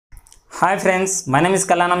Hi friends, my name is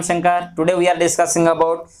Kalyanam Shankar. Today we are discussing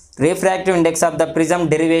about refractive index of the prism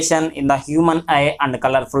derivation in the human eye and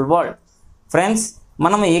colorful world. Friends,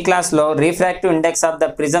 మనం ఈ క్లాస్లో refractive index of the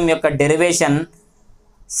prism యొక్క derivation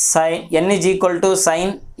n is equal to sin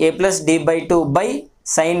a plus d by 2 by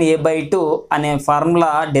sin a by 2 అనే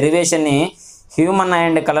formula డెరివేషన్ని human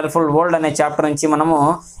and colourful world అనే chapter నుంచి మనము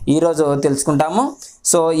ఈరోజు తెలుసుకుంటాము.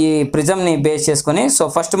 సో ఈ ప్రిజమ్ని బేస్ చేసుకొని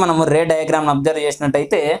ఫస్ట్ మనము రే డయాగ్రామ్ని అబ్జర్వ్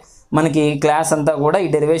చేసినట్టయితే మనకి క్లాస్ అంతా కూడా ఈ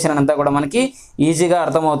డెరివేషన్ అంతా కూడా మనకి ఈజీగా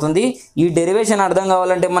అర్థమవుతుంది. ఈ డెరివేషన్ అర్థం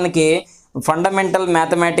కావాలంటే మనకి ఫండమెంటల్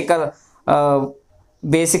మ్యాథమెటికల్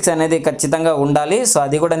బేసిక్స్ అనేది ఖచ్చితంగా ఉండాలి. సో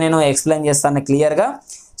అది కూడా నేను ఎక్స్ప్లెయిన్ చేస్తాను క్లియర్గా.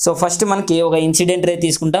 సో ఫస్ట్ మనకి ఒక ఇన్సిడెంట్ రే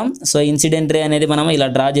తీసుకుంటాం. సో ఇన్సిడెంట్ రే అనేది మనం ఇలా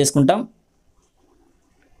డ్రా చేసుకుంటాం.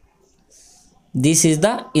 This is the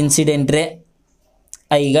incident ray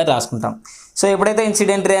ఐగా రాసుకుంటాం. సో ఎప్పుడైతే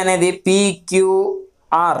ఇన్సిడెంట్ రే అనేది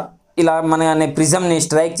PQR ఇలా మన ప్రిజమ్ని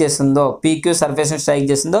స్ట్రైక్ చేస్తుందో, PQ సర్ఫేస్ని స్ట్రైక్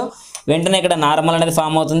చేస్తుందో వెంటనే ఇక్కడ నార్మల్ అనేది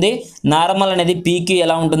ఫామ్ అవుతుంది. నార్మల్ అనేది PQ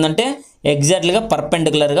ఎలా ఉంటుందంటే ఎగ్జాక్ట్లీగా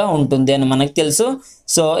పర్పెండిక్యులర్గా ఉంటుంది అని మనకు తెలుసు.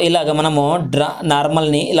 సో ఇలాగ మనము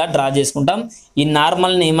నార్మల్ని ఇలా డ్రా చేసుకుంటాం. ఈ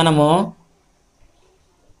నార్మల్ని మనము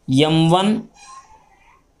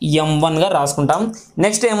M1గా రాసుకుంటాం.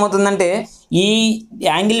 నెక్స్ట్ ఏమవుతుందంటే ఈ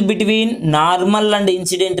angle between normal and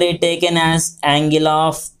incident ray taken as angle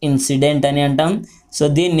of incident అని అంటాం. సో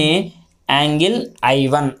దీన్ని యాంగిల్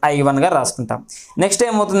I1గా రాసుకుంటాం. నెక్స్ట్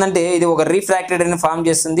ఏమవుతుందంటే ఇది ఒక రీఫ్రాక్టెడ్ అని ఫామ్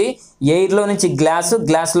చేస్తుంది. ఎయిర్లో నుంచి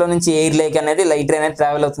గ్లాస్లో నుంచి ఎయిర్ లేక్ అనేది లైట్ రే అనేది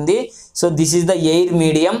ట్రావెల్ అవుతుంది. So this is the air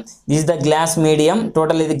medium, this is the glass medium.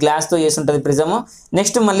 Total ఇది గ్లాస్తో చేసి ఉంటుంది ప్రిజము.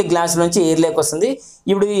 నెక్స్ట్ మళ్ళీ గ్లాస్లో నుంచి ఎయిర్ లేక్ వస్తుంది.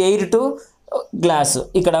 ఇప్పుడు ఎయిర్ టు గ్లాస్,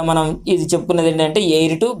 ఇక్కడ మనం ఇది చెప్పుకున్నది ఏంటంటే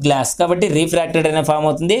ఎయిర్ టు గ్లాస్ కాబట్టి రీఫ్రాక్టెడ్ అనే ఫామ్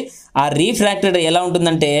అవుతుంది. ఆ రీఫ్రాక్టెడ్ ఎలా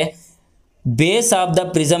ఉంటుందంటే బేస్ ఆఫ్ ద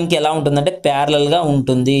ప్రిజమ్కి ఎలా ఉంటుందంటే ప్యారలల్గా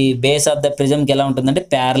ఉంటుంది. బేస్ ఆఫ్ ద ప్రిజమ్కి ఎలా ఉంటుందంటే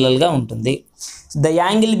ప్యారలల్గా ఉంటుంది. The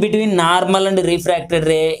angle between normal and refracted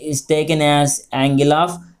ray is taken as angle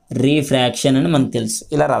of refraction అని మనకు తెలుసు.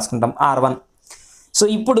 ఇలా రాసుకుంటాం R1. సో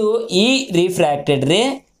ఇప్పుడు ఈ రీఫ్రాక్టెడ్ రే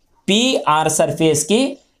PR సర్ఫేస్కి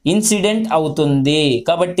ఇన్సిడెంట్ అవుతుంది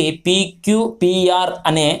కాబట్టి PR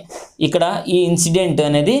అనే ఇక్కడ ఈ ఇన్సిడెంట్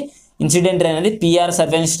అనేది PR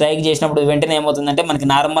సర్ఫేస్ స్ట్రైక్ చేసినప్పుడు వెంటనే ఏమవుతుందంటే మనకి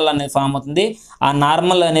నార్మల్ అనేది ఫామ్ అవుతుంది. ఆ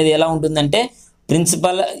నార్మల్ అనేది ఎలా ఉంటుందంటే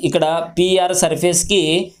ప్రిన్సిపల్ ఇక్కడ PR సర్ఫేస్కి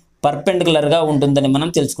పర్పెండిక్యులర్గా ఉంటుందని మనం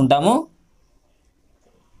తెలుసుకుంటాము.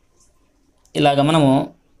 ఇలాగ మనము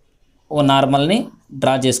ఓ నార్మల్ని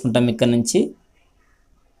డ్రా చేసుకుంటాం. ఇక్కడ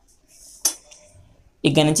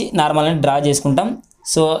నుంచి నార్మల్ని డ్రా చేసుకుంటాం.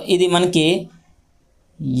 సో ఇది మనకి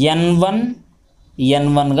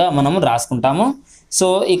N1గా మనం రాసుకుంటాము. సో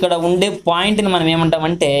ఇక్కడ ఉండే పాయింట్ని మనం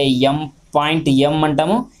ఏమంటామంటే పాయింట్ M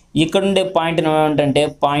అంటాము. ఇక్కడ ఉండే పాయింట్ని ఏమంటే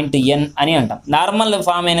పాయింట్ N అని అంటాం. నార్మల్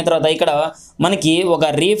ఫామ్ అయిన తర్వాత ఇక్కడ మనకి ఒక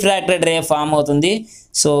రీఫ్రాక్టెడ్ రే ఫామ్ అవుతుంది.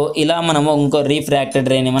 సో ఇలా మనము ఇంకో రీఫ్రాక్టెడ్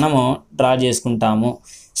రేని మనము డ్రా చేసుకుంటాము.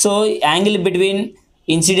 So angle between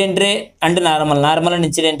incident ray and normal and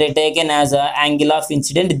incident ray taken as angle of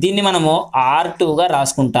incident. దీన్ని మనము R2గా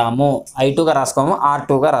రాసుకుంటాము. I2గా రాసుకోము,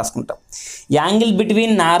 R2గా రాసుకుంటాం. Angle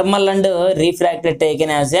between normal and refracted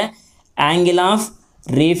taken as angle of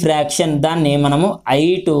refraction, దాన్ని మనము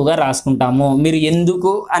I2గా రాసుకుంటాము. మీరు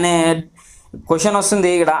ఎందుకు అనే క్వశ్చన్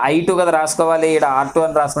వస్తుంది. ఇక్కడ I2 కదా రాసుకోవాలి, ఇక్కడ R2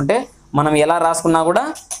 అని రాసుకుంటే మనం ఎలా రాసుకున్నా కూడా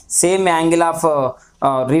same angle of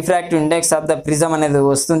refractive index of the prism అనేది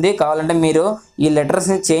వస్తుంది. కావాలంటే మీరు ఈ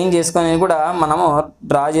లెటర్స్ని చేంజ్ చేసుకొని కూడా మనము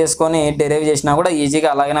డ్రా చేసుకొని డెరైవ్ చేసినా కూడా ఈజీగా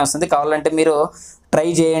అలాగనే వస్తుంది. కావాలంటే మీరు ట్రై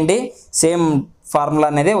చేయండి, సేమ్ ఫార్ములా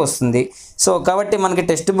అనేది వస్తుంది. సో కాబట్టి మనకి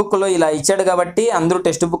టెక్స్ట్ బుక్లో ఇలా ఇచ్చాడు కాబట్టి అందరూ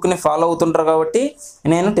టెక్స్ట్ బుక్ని ఫాలో అవుతుంటారు కాబట్టి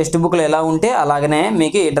నేను టెక్స్ట్ బుక్లో ఎలా ఉంటే అలాగనే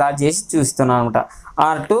మీకు డ్రా చేసి చూస్తున్నాను అనమాట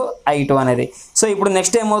R2 I2 అనేది. సో ఇప్పుడు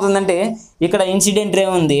నెక్స్ట్ ఏమవుతుందంటే ఇక్కడ ఇన్సిడెంట్ రే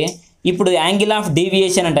ఉంది. ఇప్పుడు యాంగిల్ ఆఫ్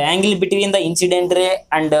డీవియేషన్ అంటే angle between the incident ray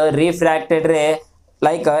and refracted ray,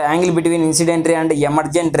 like angle between incident ray and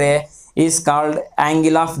emergent ray is called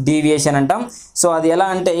angle of deviation అంటాం. సో అది ఎలా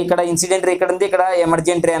అంటే ఇక్కడ ఇన్సిడెంట్ రే ఇక్కడ ఉంది, ఇక్కడ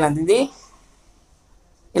ఎమర్జెంట్ రే అనేది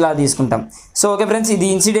ఇలా తీసుకుంటాం. సో ఓకే ఫ్రెండ్స్, ఇది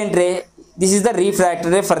incident ray, this is the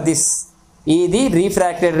refracted ray for this. ఇది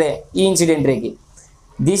రీఫ్రాక్టెడ్ రే ఈ incident Reiki,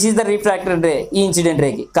 this is the refracted రే ఈ ఇన్సిడెంట్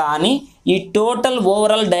రేకి. కానీ ఈ టోటల్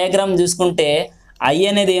ఓవరాల్ డయాగ్రామ్ చూసుకుంటే I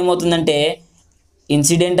అనేది ఏమవుతుందంటే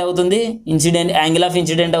ఇన్సిడెంట్ అవుతుంది, యాంగిల్ ఆఫ్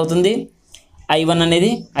ఇన్సిడెంట్ అవుతుంది. I1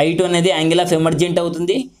 అనేది, I2 అనేది యాంగిల్ ఆఫ్ ఎమర్జెంట్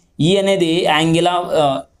అవుతుంది. E అనేది యాంగిల్ ఆఫ్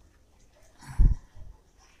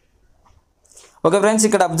ఓకే ఫ్రెండ్స్,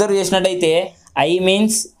 ఇక్కడ అబ్జర్వ్ చేసినట్టయితే I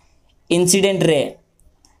మీన్స్ ఇన్సిడెంట్ రే.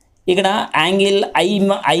 ఇక్కడ యాంగిల్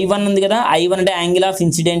I1 ఉంది కదా, I1 అంటే యాంగిల్ ఆఫ్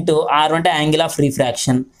ఇన్సిడెంట్, R1 అంటే యాంగిల్ ఆఫ్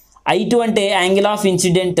రిఫ్రాక్షన్, I2 అంటే angle of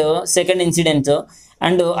incident second incident,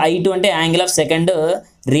 and I2 అంటే యాంగిల్ ఆఫ్ సెకండ్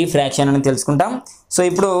రీఫ్రాక్షన్ అని తెలుసుకుంటాం. సో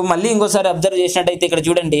ఇప్పుడు మళ్ళీ ఇంకోసారి అబ్జర్వ్ చేసినట్టయితే ఇక్కడ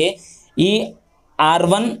చూడండి, ఈ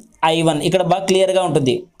R1 I1 ఇక్కడ బాగా క్లియర్గా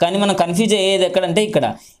ఉంటుంది, కానీ మనం కన్ఫ్యూజ్ అయ్యేది ఎక్కడంటే ఇక్కడ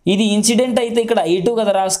ఇది ఇన్సిడెంట్ అయితే ఇక్కడ I2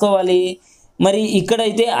 కదా రాసుకోవాలి, మరి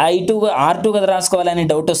ఇక్కడైతే I2 R2 కదా రాసుకోవాలి అనే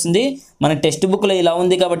డౌట్ వస్తుంది. మన టెక్స్ట్ బుక్లో ఇలా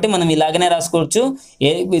ఉంది కాబట్టి మనం ఇలాగనే రాసుకోవచ్చు.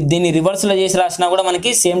 దీన్ని రివర్స్లో చేసి రాసినా కూడా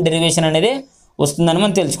మనకి సేమ్ డెరివేషన్ అనేది వస్తుందని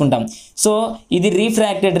మనం తెలుసుకుంటాం. సో ఇది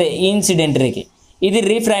రీఫ్రాక్టెడ్ రే ఈ ఇన్సిడెంట్ రేకి, ఇది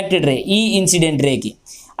రీఫ్రాక్టెడ్ రే ఈ ఇన్సిడెంట్ రేకి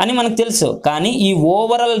అని మనకు తెలుసు. కానీ ఈ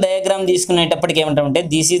ఓవరాల్ డయాగ్రామ్ తీసుకునేటప్పటికి ఏమంటామంటే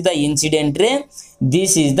this is the incident ray,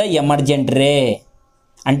 this is the emergent ray.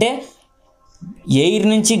 అంటే ఎయిర్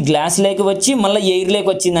నుంచి గ్లాస్ లేక వచ్చి మళ్ళీ ఎయిర్ లేక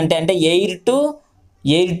వచ్చిందంటే అంటే air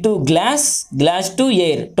to glass, glass to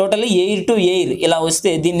air, totally air to air ఇలా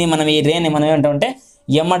వస్తే దీన్ని మనం ఈ రేని మనం ఏమంటామంటే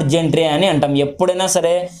ఎమర్జెంట్ రే అని అంటాం. ఎప్పుడైనా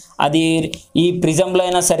సరే అది ఈ ప్రిజంలో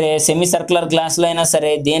అయినా సరే, సెమీ సర్క్యులర్ గ్లాస్లో అయినా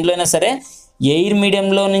సరే, దేంట్లో అయినా సరే ఎయిర్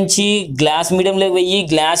మీడియంలో నుంచి గ్లాస్ మీడియంలోకి పోయి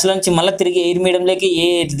గ్లాస్లో నుంచి మళ్ళీ తిరిగి ఎయిర్ మీడియంలోకి ఏ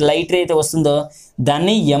లైట్ రే అయితే వస్తుందో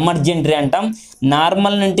దాన్ని ఎమర్జెంట్ రే అంటాం.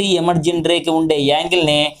 నార్మల్ నుండి ఎమర్జెంట్ రేకి ఉండే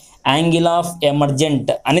యాంగిల్ని యాంగిల్ ఆఫ్ ఎమర్జెంట్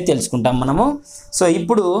అని తెలుసుకుంటాం మనము. సో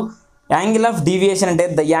ఇప్పుడు యాంగిల్ ఆఫ్ డీవియేషన్ అంటే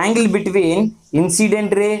the angle between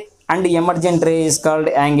incident ray and emergent ray is called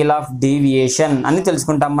angle of deviation అని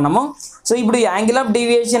తెలుసుకుంటాం మనము. సో ఇప్పుడు యాంగిల్ ఆఫ్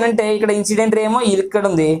డీవియేషన్ అంటే ఇక్కడ ఇన్సిడెంట్ రే ఏమో ఇక్కడ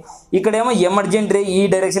ఉంది, ఇక్కడేమో ఎమర్జెంట్ రే ఈ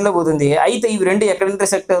డైరెక్షన్లో పోతుంది. అయితే ఇవి రెండు ఎక్కడ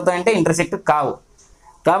ఇంటర్సెక్ట్ అవుతాయంటే ఇంటర్సెక్ట్ కావు.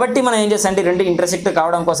 కాబట్టి మనం ఏం చేస్తాం అంటే రెండు ఇంటర్సెక్ట్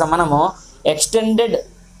కావడం కోసం మనము ఎక్స్టెండెడ్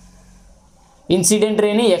ఇన్సిడెంట్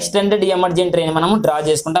రేని, ఎక్స్టెండెడ్ ఎమర్జెంట్ రేని మనము డ్రా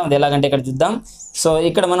చేసుకుంటాం. అది ఎలాగంటే ఇక్కడ చూద్దాం. సో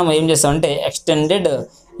ఇక్కడ మనం ఏం చేస్తామంటే ఎక్స్టెండెడ్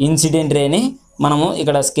ఇన్సిడెంట్ రేని మనము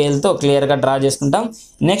ఇక్కడ స్కేల్తో క్లియర్గా డ్రా చేసుకుంటాం.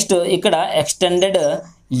 నెక్స్ట్ ఇక్కడ ఎక్స్టెండెడ్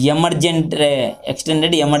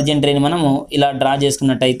ఎమర్జెంట్ రేని మనము ఇలా డ్రా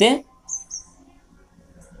చేసుకున్నట్టయితే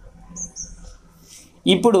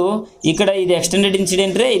ఇప్పుడు ఇక్కడ ఇది ఎక్స్టెండెడ్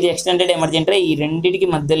ఇన్సిడెంట్ రే, ఇది ఎక్స్టెండెడ్ ఎమర్జెంట్ రే, ఈ రెండింటికి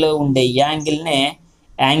మధ్యలో ఉండే యాంగిల్నే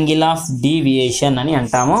యాంగిల్ ఆఫ్ డీవియేషన్ అని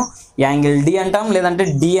అంటాము. యాంగిల్ డి అంటాం, లేదంటే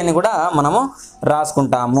డి అని కూడా మనము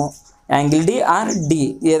రాసుకుంటాము. యాంగిల్ డి ఆర్ డి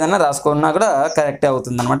ఏదైనా రాసుకున్నా కూడా కరెక్ట్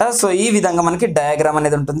అవుతుంది అనమాట. సో ఈ విధంగా మనకి డయాగ్రామ్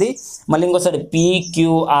అనేది ఉంటుంది. మళ్ళీ ఇంకోసారి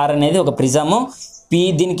PQR అనేది ఒక ప్రిజము.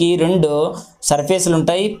 దీనికి రెండు సర్ఫేస్లు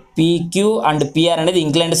ఉంటాయి, PQ అండ్ PR అనేది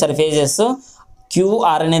ఇంక్లైన్డ్ సర్ఫేసెస్.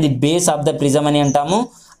 QR అనేది బేస్ ఆఫ్ ద ప్రిజమ్ అని అంటాము.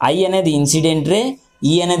 I అనేది ఇన్సిడెంట్ రే,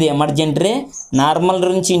 E అనేది ఎమర్జెంట్ రే. నార్మల్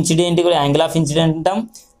నుంచి ఇన్సిడెంట్ కూడా యాంగిల్ ఆఫ్ ఇన్సిడెంట్ అంటాం.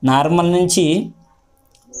 నార్మల్ నుంచి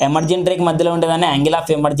ఎమర్జెంట్ రేకి మధ్యలో ఉండేదాన్ని యాంగిల్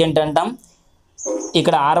ఆఫ్ ఎమర్జెంట్ అంటాం.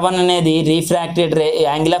 ఇక్కడ R1 అనేది refracted ray,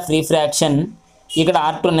 angle of refraction. ఇక్కడ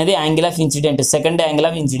R2 అనేది angle of incident, second angle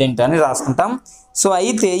of incident అని రాసుకుంటాం. సో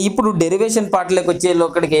అయితే ఇప్పుడు డెరివేషన్ పార్ట్లోకి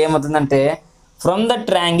వచ్చేలోక్కడికి ఏమవుతుందంటే from the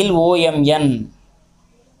triangle OMN,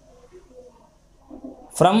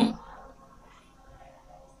 from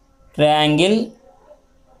triangle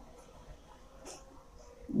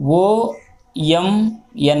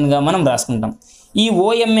OMNగా మనం రాసుకుంటాం. ఈ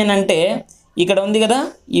OMN అంటే ఇక్కడ ఉంది కదా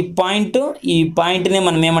ఈ పాయింట్ని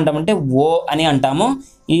మనం ఏమంటామంటే O అని అంటాము.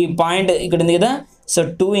 ఈ పాయింట్ ఇక్కడ ఉంది కదా, సో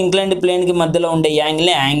టూ ఇంక్లైన్డ్ ప్లేన్కి మధ్యలో ఉండే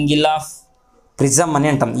యాంగిల్ని యాంగిల్ ఆఫ్ ప్రిజమ్ అని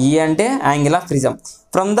అంటాం. ఈ అంటే angle of prism.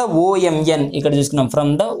 From the OMN ఇక్కడ చూసుకున్నాం,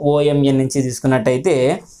 ఫ్రమ్ ద OMN నుంచి తీసుకున్నట్టయితే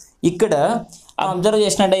ఇక్కడ అబ్జర్వ్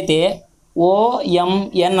చేసినట్టయితే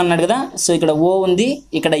OMN అన్నాడు కదా, సో ఇక్కడ O ఉంది,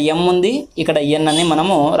 ఇక్కడ M ఉంది, ఇక్కడ N అని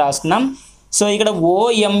మనము రాసుకున్నాం. సో ఇక్కడ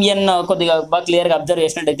OMN కొద్దిగా బాగా క్లియర్గా అబ్జర్వ్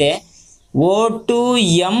చేసినట్టయితే O to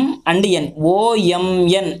M and N,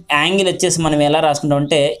 OMN angle వచ్చేసి మనం ఎలా రాసుకుంటాం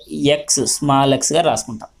అంటే X, స్మాల్ ఎక్స్గా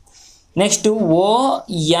రాసుకుంటాం. నెక్స్ట్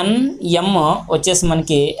ONM వచ్చేసి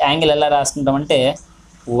మనకి యాంగిల్ ఎలా రాసుకుంటాం అంటే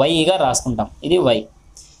వైగా రాసుకుంటాం, ఇది Y.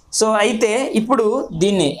 సో అయితే ఇప్పుడు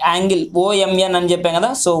దీన్ని యాంగిల్ OMN అని చెప్పాం కదా,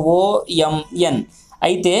 సో OMN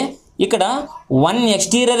అయితే ఇక్కడ 1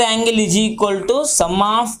 exterior angle is equal to some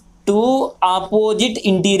of 2 opposite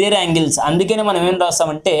interior angles. అందుకనే మనం ఏం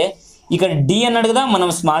రాస్తామంటే ఇక్కడ D అన్నాడు కదా, మనం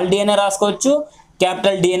స్మాల్ d అనే రాసుకోవచ్చు,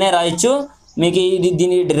 క్యాపిటల్ D అనే రాయొచ్చు. మీకు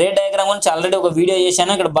దీని రే డయాగ్రామ్ గురించి ఆల్రెడీ ఒక వీడియో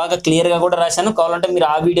చేశాను, ఇక్కడ బాగా క్లియర్గా కూడా రాశాను. కావాలంటే మీరు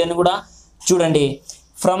ఆ వీడియోని కూడా చూడండి.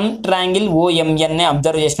 ఫ్రమ్ ట్రయాంగిల్ OMN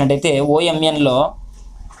అబ్జర్వ్ చేసినట్టయితే OMNలో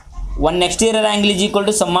 1 exterior angle is equal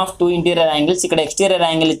to some of 2 interior angles. ఇక్కడ ఎక్స్టీరియర్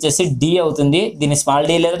యాంగిల్ వచ్చేసి D అవుతుంది, దీన్ని స్మాల్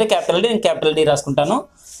d లేదంటే క్యాపిటల్ D, నేను క్యాపిటల్ D రాసుకుంటాను.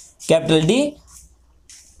 Capital D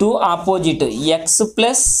 2 opposite X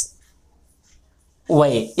plus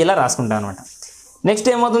Y ఇలా రాసుకుంటాను అనమాట. నెక్స్ట్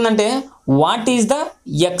ఏమవుతుందంటే వాట్ ఈజ్ ద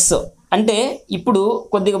X అంటే ఇప్పుడు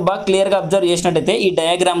కొద్దిగా బాగా క్లియర్గా అబ్జర్వ్ చేసినట్టయితే ఈ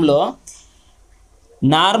డయాగ్రామ్లో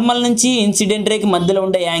నార్మల్ నుంచి ఇన్సిడెంట్ రేకి మధ్యలో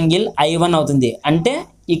ఉండే యాంగిల్ I1 అవుతుంది. అంటే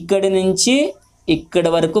ఇక్కడి నుంచి ఇక్కడ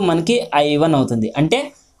వరకు మనకి I1 అవుతుంది. అంటే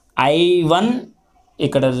I1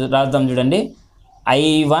 ఇక్కడ రాద్దాం చూడండి,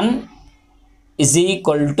 I1 is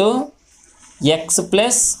equal to X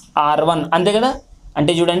plus R1 అంతే కదా.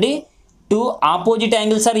 అంటే చూడండి, two opposite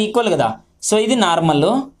angles are equal కదా. సో ఇది నార్మల్,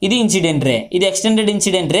 ఇది ఇన్సిడెంట్ రే, ఇది ఎక్స్టెండెడ్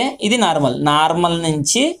ఇన్సిడెంట్ రే, ఇది నార్మల్.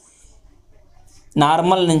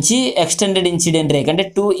 నార్మల్ నుంచి ఎక్స్టెండెడ్ ఇన్సిడెంట్ రే అంటే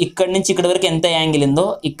ఇక్కడి నుంచి ఇక్కడ వరకు ఎంత యాంగిల్ ఉందో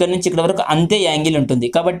ఇక్కడి నుంచి ఇక్కడ వరకు అంతే యాంగిల్ ఉంటుంది.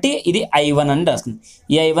 కాబట్టి ఇది I1 అని రాసుకుందాం.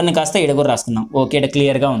 ఈ I1ని కాస్త ఇక్కడ కూడా రాసుకుందాం. ఓకే, ఇక్కడ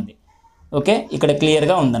క్లియర్గా ఉంది. ఓకే, ఇక్కడ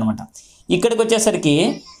క్లియర్గా ఉందన్నమాట. ఇక్కడికి వచ్చేసరికి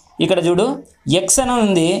ఇక్కడ చూడు, ఎక్స్ అని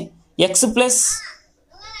ఉంది, X plus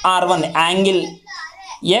R1 angle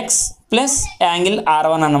X plus angle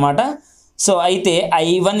R1 అన్నమాట. సో అయితే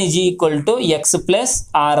I1 is equal to X plus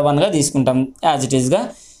R1గా తీసుకుంటాం యాజ్ ఇట్ ఈస్గా.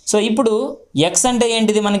 సో ఇప్పుడు ఎక్స్ అంటే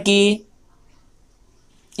ఏంటిది మనకి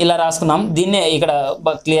ఇలా రాసుకున్నాం. దీన్నే ఇక్కడ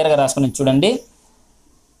క్లియర్గా రాసుకున్నాం చూడండి.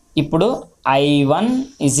 ఇప్పుడు I1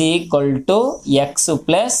 is equal to X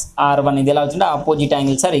plus R1. ఇది ఎలా వచ్చింటే ఆపోజిట్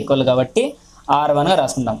యాంగిల్స్ ఆర్ ఈక్వల్ కాబట్టి R1గా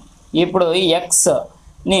రాసుకుంటాం. ఇప్పుడు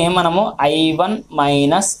ఎక్స్ని మనము I1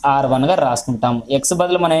 మైనస్ R1గా రాసుకుంటాం. ఎక్స్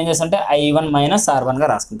బదులు మనం ఏం చేస్తామంటే I1 మైనస్ R1గా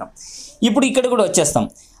రాసుకుంటాం. ఇప్పుడు ఇక్కడ కూడా వచ్చేస్తాం.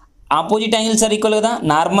 ఆపోజిట్ యాంగిల్స్ ఆర్ ఈక్వల్ కదా.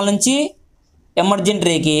 నార్మల్ నుంచి ఎమర్జెంట్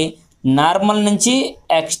రేకి, నార్మల్ నుంచి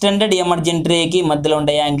ఎక్స్టెండెడ్ ఎమర్జెంట్ రేకి మధ్యలో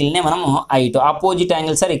ఉండే యాంగిల్నే మనము I2. Opposite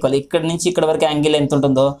angles are equal. ఇక్కడ నుంచి ఇక్కడ వరకు యాంగిల్ ఎంత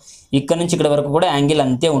ఉంటుందో ఇక్కడ నుంచి ఇక్కడ వరకు కూడా యాంగిల్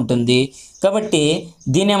అంతే ఉంటుంది. కాబట్టి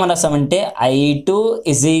దీన్ని ఏమని రాస్తామంటే I2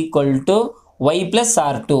 is equal to y plus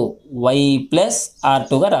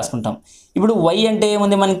R2గా రాసుకుంటాం. ఇప్పుడు y అంటే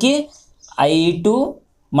ఏముంది మనకి I2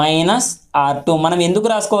 మైనస్ R2. మనం ఎందుకు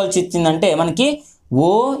రాసుకోవాల్సి వచ్చిందంటే మనకి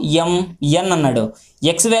OMN అన్నాడు.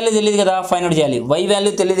 ఎక్స్ వాల్యూ తెలియదు కదా, ఫైండ్ అవుట్ చేయాలి. వై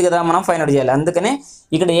వాల్యూ తెలియదు కదా, మనం ఫైండ్ అవుట్ చేయాలి. అందుకనే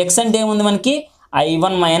ఇక్కడ ఎక్స్ అంటే ఏముంది మనకి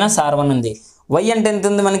I1 మైనస్ R1 ఉంది. వై అంటే ఎంత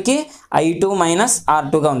ఉంది మనకి I2 మైనస్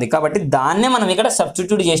R2గా ఉంది. కాబట్టి దాన్నే మనం ఇక్కడ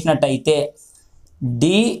సబ్స్టిట్యూట్ చేసినట్టయితే D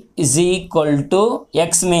is equal to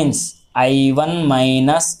X means I1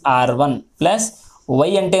 minus R1 plus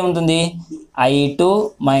why అంటే ఏముంటుంది I2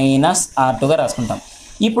 మైనస్ R2గా రాసుకుంటాం.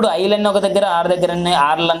 ఇప్పుడు ఐలన్నీ ఒక దగ్గర,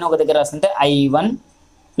 ఆర్లన్నీ ఒక దగ్గర రాసుకుంటే I1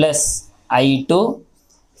 ప్లస్ I2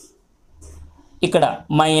 ఇక్కడ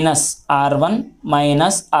మైనస్ R1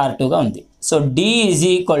 మైనస్ R2గా ఉంది. So D is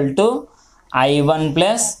equal to I1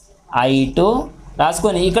 plus I2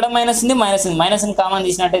 రాసుకొని ఇక్కడ మైనస్ని కామన్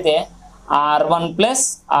తీసినట్టయితే R1 ప్లస్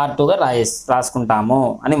R2గా రాసుకుంటాము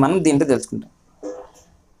అని మనం దీంట్లో తెలుసుకుంటాం.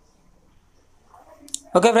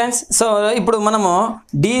 ఓకే ఫ్రెండ్స్, సో ఇప్పుడు మనము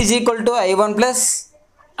D is equal to I1 plus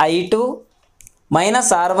I2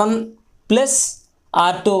 minus R1 plus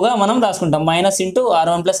R2గా మనం రాసుకుంటాం. మైనస్ ఇంటూ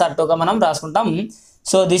R1 ప్లస్ R2గా మనం రాసుకుంటాం.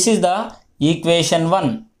 So this is the equation 1.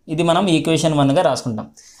 ఇది మనం ఈక్వేషన్ 1గా రాసుకుంటాం.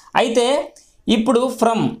 అయితే ఇప్పుడు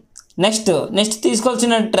ఫ్రమ్ నెక్స్ట్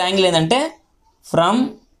తీసుకోవాల్సిన ట్రయాంగిల్ ఏంటంటే ఫ్రమ్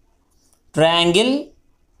ట్రయాంగిల్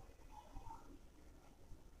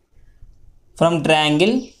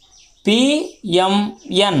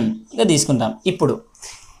PMNగా తీసుకుంటాం. ఇప్పుడు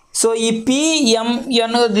సో ఈ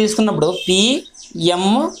PMNగా తీసుకున్నప్పుడు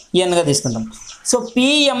PMNగా తీసుకుంటాం. సో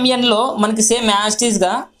PMNలో మనకి సేమ్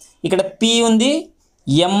యాస్టీస్గా ఇక్కడ P ఉంది,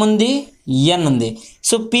 M ఉంది, N ఉంది.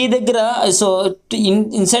 సో P దగ్గర సో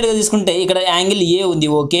ఇన్సైడ్గా తీసుకుంటే ఇక్కడ యాంగిల్ A ఉంది.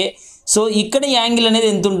 ఓకే, సో ఇక్కడ యాంగిల్ అనేది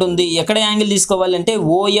ఎంత ఉంటుంది, ఎక్కడ యాంగిల్ తీసుకోవాలంటే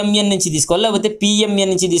OMN నుంచి తీసుకోవాలి, లేకపోతే PMN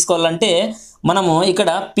నుంచి తీసుకోవాలంటే మనము ఇక్కడ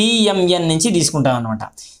PMN నుంచి తీసుకుంటాం అనమాట.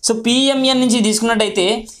 సో PMN నుంచి తీసుకున్నట్టయితే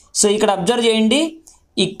సో ఇక్కడ అబ్జర్వ్ చేయండి,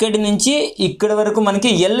 ఇక్కడి నుంచి ఇక్కడ వరకు మనకి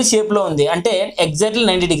ఎల్ షేప్లో ఉంది. అంటే ఎగ్జాక్ట్లీ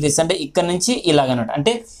 90 degrees, అంటే ఇక్కడ నుంచి ఇలాగనమాట.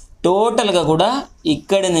 అంటే టోటల్గా కూడా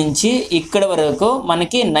ఇక్కడి నుంచి ఇక్కడ వరకు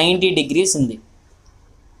మనకి 90 degrees ఉంది.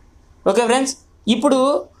 ఓకే ఫ్రెండ్స్, ఇప్పుడు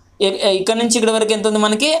ఇక్కడ నుంచి ఇక్కడ వరకు ఎంత ఉంది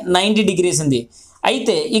మనకి 90 degrees ఉంది.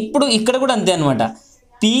 అయితే ఇప్పుడు ఇక్కడ కూడా అంతే అనమాట.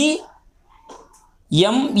 PMN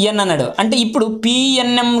అన్నాడు అంటే ఇప్పుడు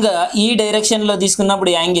PNMగా ఈ డైరెక్షన్లో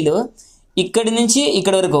తీసుకున్నప్పుడు యాంగిల్ ఇక్కడి నుంచి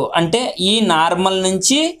ఇక్కడ వరకు, అంటే ఈ నార్మల్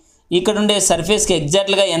నుంచి ఇక్కడ ఉండే సర్ఫేస్కి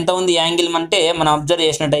ఎగ్జాక్ట్గా ఎంత ఉంది యాంగిల్ అంటే మనం అబ్జర్వ్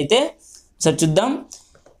చేసినట్టయితే సార్ చూద్దాం,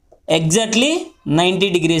 ఎగ్జాక్ట్లీ 90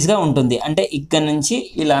 degreesగా ఉంటుంది. అంటే ఇక్కడ నుంచి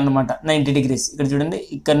ఇలా అనమాట 90 degrees. ఇక్కడ చూడండి,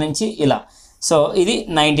 ఇక్కడ నుంచి ఇలా. సో ఇది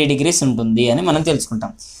 90 degrees ఉంటుంది అని మనం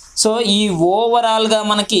తెలుసుకుంటాం. సో ఈ ఓవరాల్గా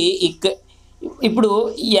మనకి ఇప్పుడు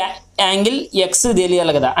యాంగిల్ ఎక్స్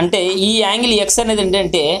తెలియాలి కదా. అంటే ఈ యాంగిల్ ఎక్స్ అనేది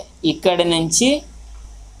ఏంటంటే ఇక్కడి నుంచి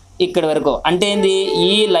ఇక్కడ వరకు, అంటే ఏంది ఈ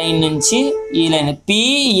లైన్ నుంచి ఈ లైన్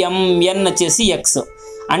PMN వచ్చేసి ఎక్స్.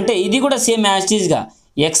 అంటే ఇది కూడా సేమ్ యాస్టీస్గా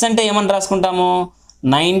ఎక్స్ అంటే ఏమని రాసుకుంటాము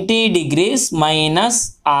 90 degrees మైనస్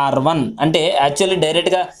R1. అంటే యాక్చువల్లీ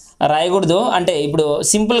డైరెక్ట్గా రాయకూడదు, అంటే ఇప్పుడు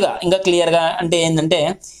సింపుల్గా ఇంకా క్లియర్గా అంటే ఏంటంటే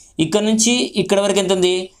ఇక్కడ నుంచి ఇక్కడ వరకు ఎంత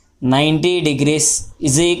ఉంది 90 degrees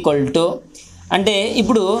ఈజ్ ఈక్వల్ టు, అంటే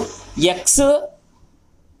ఇప్పుడు ఎక్స్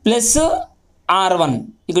ప్లస్ R1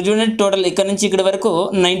 ఇక్కడ చూడండి, టోటల్ ఇక్కడ నుంచి ఇక్కడ వరకు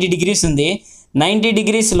 90 degrees ఉంది. 90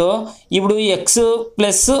 డిగ్రీస్లో ఇప్పుడు ఎక్స్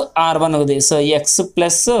ప్లస్ R1 అవుతుంది. సో ఎక్స్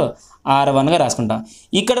ప్లస్ R1గా రాసుకుంటాం.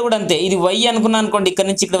 ఇక్కడ కూడా అంతే, ఇది వై అనుకున్నాం అనుకోండి, ఇక్కడ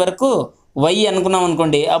నుంచి ఇక్కడ వరకు వై అనుకున్నాం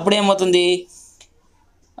అనుకోండి, అప్పుడు ఏమవుతుంది,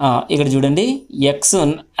 ఇక్కడ చూడండి ఎక్స్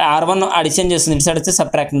R1 అడిషన్ చేస్తుంది, ఇటు సైడ్ వచ్చి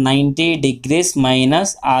సబ్ట్రాక్ట్ 90 డిగ్రీస్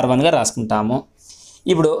మైనస్ R1గా రాసుకుంటాము.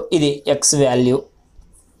 ఇప్పుడు ఇది ఎక్స్ వాల్యూ.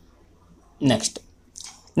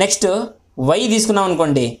 నెక్స్ట్ వై తీసుకున్నాం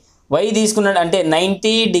అనుకోండి, వై తీసుకున్నాడు అంటే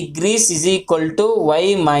 90 degrees is equal to y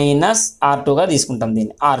minus R2గా తీసుకుంటాం.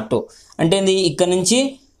 దీన్ని R2 అంటే ఏంది, ఇక్కడ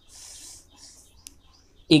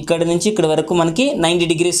నుంచి ఇక్కడ వరకు మనకి 90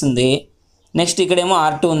 డిగ్రీస్ ఉంది. నెక్స్ట్ ఇక్కడేమో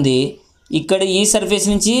R2 ఉంది. ఇక్కడ ఈ సర్ఫేస్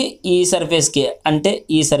నుంచి ఈ సర్ఫేస్కి అంటే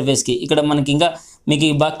ఈ సర్ఫేస్కి ఇక్కడ మనకి ఇంకా మీకు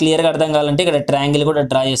బాగా క్లియర్గా అర్థం కావాలంటే ఇక్కడ ట్రయాంగిల్ కూడా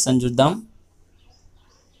డ్రా చేస్తాను చూద్దాం.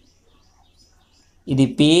 ఇది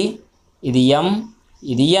P, ఇది M,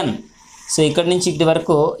 ఇది N. సో ఇక్కడ నుంచి ఇటు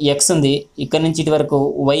వరకు ఎక్స్ ఉంది, ఇక్కడ నుంచి ఇటు వరకు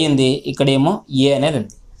వై ఉంది, ఇక్కడేమో ఏ అనేది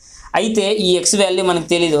ఉంది. అయితే ఈ ఎక్స్ వాల్యూ మనకు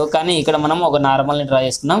తెలీదు, కానీ ఇక్కడ మనం ఒక నార్మల్ని డ్రా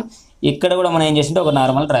చేసుకున్నాం. ఇక్కడ కూడా మనం ఏం చేసింటే ఒక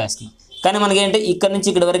నార్మల్ డ్రా చేసుకున్నాం. కానీ మనకేంటే ఇక్కడ నుంచి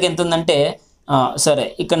ఇక్కడ వరకు ఎంత ఉందంటే సరే,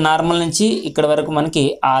 ఇక్కడ నార్మల్ నుంచి ఇక్కడ వరకు మనకి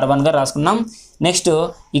R1గా రాసుకున్నాం. నెక్స్ట్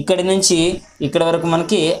ఇక్కడి నుంచి ఇక్కడ వరకు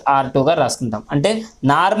మనకి R2గా రాసుకుంటాం. అంటే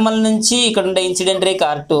నార్మల్ నుంచి ఇక్కడ ఉండే ఇన్సిడెంట్ రేఖ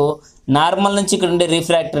R2, నార్మల్ నుంచి ఇక్కడ ఉండే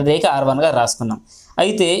రిఫ్రాక్టెడ్ రేఖ R1గా రాసుకున్నాం.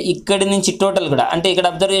 అయితే ఇక్కడి నుంచి టోటల్ కూడా అంటే ఇక్కడ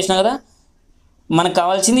అబ్జర్వ్ చేసినా కదా, మనకు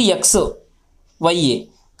కావాల్సింది ఎక్స్ వై,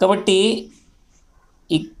 కాబట్టి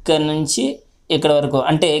ఇక్కడ నుంచి ఇక్కడ వరకు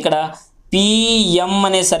అంటే ఇక్కడ పిఎం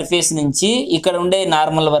అనే సర్ఫేస్ నుంచి ఇక్కడ ఉండే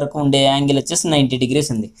నార్మల్ వరకు ఉండే యాంగిల్ వచ్చేసి 90 డిగ్రీస్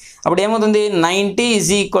ఉంది. అప్పుడు ఏమవుతుంది, 90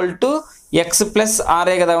 is equal to X plus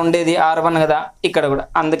RA కదా ఉండేది, R1 కదా ఇక్కడ కూడా,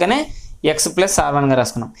 అందుకనే ఎక్స్ ప్లస్ R1గా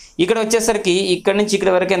రాసుకున్నాం. ఇక్కడ వచ్చేసరికి ఇక్కడ నుంచి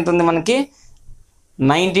ఇక్కడ వరకు ఎంత ఉంది, మనకి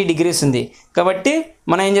 90 డిగ్రీస్ ఉంది. కాబట్టి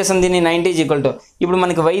మనం ఏం చేస్తాం, దీన్ని 90 ఈజ్ ఈక్వల్ టు, ఇప్పుడు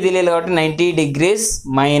మనకి వై తెలియదు కాబట్టి 90 డిగ్రీస్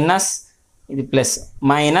మైనస్ ఇది plus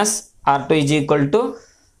minus R2 is equal to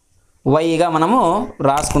వైగా మనము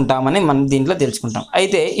రాసుకుంటామని మనం దీంట్లో తెలుసుకుంటాం.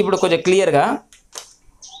 అయితే ఇప్పుడు కొంచెం క్లియర్గా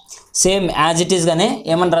సేమ్ యాజ్ ఇట్ ఈస్గానే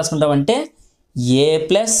ఏమని రాసుకుంటామంటే ఏ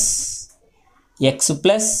plus X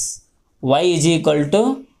plus why is equal to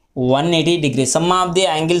 180 degrees, some of the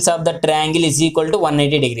angles of the triangle is equal to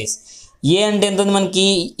 180 degrees. ఏ అంటే ఎంత ఉంది మనకి,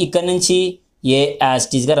 ఇక్కడ నుంచి ఏ యాజ్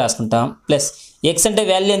ఇట్ ఈస్గా రాసుకుంటాం. ప్లస్ ఎక్స్ అంటే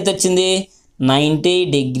వాల్యూ ఎంత వచ్చింది, 90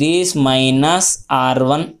 డిగ్రీస్ మైనస్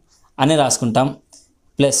R1 అని రాసుకుంటాం.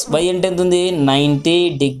 ప్లస్ వై అంటే ఎంత ఉంది, 90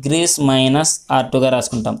 డిగ్రీస్ మైనస్ R2గా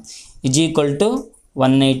రాసుకుంటాం. Is equal to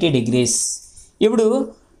 180 degrees. ఇప్పుడు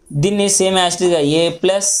దీన్ని same యాస్టీగా A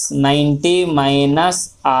plus 90 minus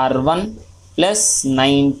R1 plus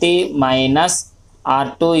 90 minus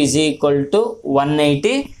R2 is equal to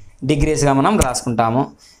 180 డిగ్రీస్గా మనం రాసుకుంటాము.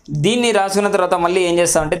 దీన్ని రాసుకున్న తర్వాత మళ్ళీ ఏం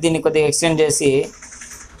చేస్తామంటే దీన్ని కొద్దిగా ఎక్స్టెండ్ చేసి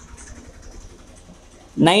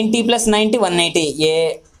 90 ప్లస్ 90 180, ఏ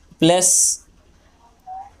ప్లస్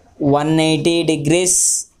 180 డిగ్రీస్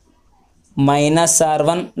మైనస్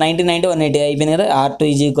R1, 90 90 180 అయిపోయింది కదా, R2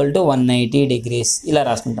 is equal to 180 degrees ఇలా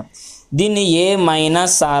రాసుకుంటాం. దీన్ని ఏ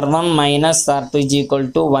minus R1 minus R2 is equal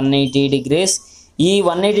to 180 degrees. ఈ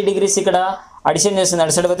 180 డిగ్రీస్ ఇక్కడ అడిషన్ చేస్తుంది,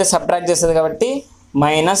 అటు సైడ్ పోతే సబ్ట్రాక్ట్ చేస్తుంది కాబట్టి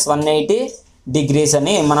మైనస్ 180 డిగ్రీస్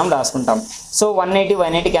అని మనం రాసుకుంటాం. సో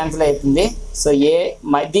 180 క్యాన్సిల్ అవుతుంది. సో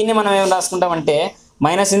దీన్ని మనం ఏం రాసుకుంటామంటే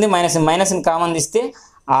మైనస్ ఉంది, మైనస్ని కామన్ తీస్తే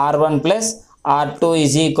R1 plus R2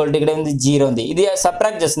 is equal to ఇక్కడ ఉంది 0 ఉంది, ఇది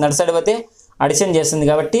సబ్ట్రాక్ట్ చేస్తుంది, అటు సైడ్ పోతే అడిషన్ చేస్తుంది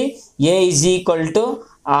కాబట్టి ఏ is equal to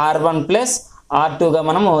R1 plus R2గా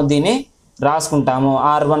మనము దీన్ని రాసుకుంటాము.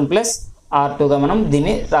 R1 ప్లస్ R2గా మనం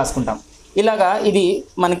దీన్ని రాసుకుంటాం. ఇలాగా ఇది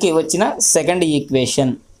మనకి వచ్చిన second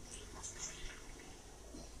equation.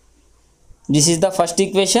 This is the first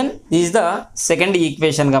equation, this is the second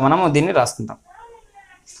ఈక్వేషన్గా మనము దీన్ని రాసుకుంటాం.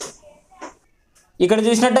 ఇక్కడ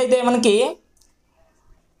చూసినట్టయితే మనకి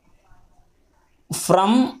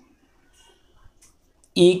from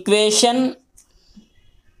equation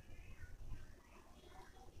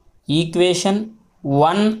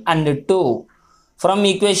 1 and 2, from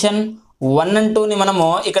equation 1 and 2ని మనము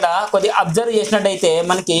ఇక్కడ కొద్దిగా అబ్జర్వ్ చేసినట్టయితే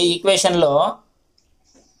మనకి ఈక్వేషన్లో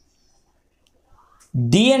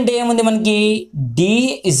డి అంటే ఏముంది మనకి, D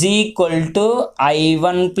is equal to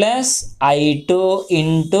I1 plus I2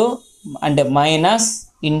 into అంటే మైనస్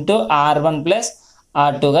ఇంటూ R1 ప్లస్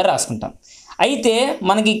R2గా రాసుకుంటాం. అయితే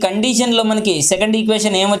మనకి కండిషన్లో మనకి సెకండ్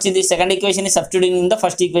ఈక్వేషన్ ఏమొచ్చింది, second equation substituting in the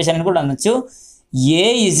first equation అని కూడా అనొచ్చు. ఏ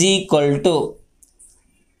is equal to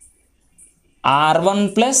R1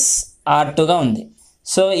 plus R2గా ఉంది.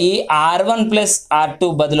 సో ఈ R1 ప్లస్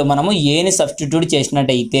R2 బదులు మనము ఏని సబ్స్టిట్యూట్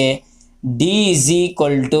చేసినట్టయితే డి ఈజ్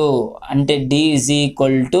ఈక్వల్ టు అంటే D is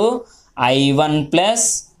equal to I1 plus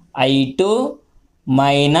I2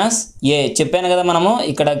 minus ఏ చెప్పాను కదా మనము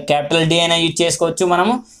ఇక్కడ క్యాపిటల్ డి అయినా యూజ్ చేసుకోవచ్చు,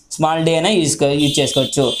 మనము స్మాల్ డి అయినా యూజ్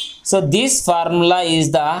చేసుకోవచ్చు. So this formula is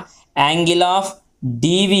the angle of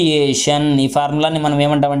deviation. ఈ ఫార్ములాని మనం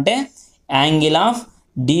ఏమంటామంటే angle of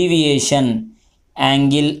deviation.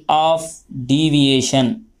 Angle of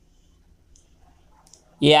deviation.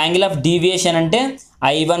 ఈ యాంగిల్ ఆఫ్ డీవియేషన్ అంటే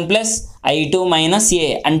I1 ప్లస్ I2 మైనస్ ఏ.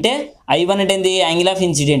 అంటే I1 అంటే ఏంది యాంగిల్ ఆఫ్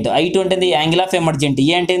ఇన్సిడెంట్, I2 అంటే యాంగిల్ ఆఫ్ ఎమర్జెంట్,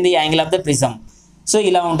 ఏ అంటే ఏంది angle of the prism. So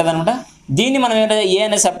ఇలా ఉంటుంది అనమాట. దీన్ని మనం ఏంటంటే ఏ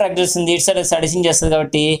అనేది సబ్ట్రాక్ట్ చేస్తుంది, ఇటు సైడ్ అడిషన్ చేస్తుంది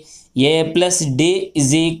కాబట్టి ఏ plus D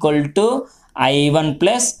is equal to I1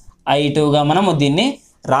 plus I2గా మనము దీన్ని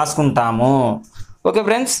రాసుకుంటాము. ఓకే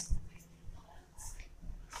ఫ్రెండ్స్,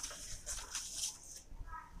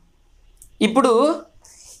 ఇప్పుడు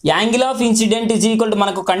angle of incident is equal to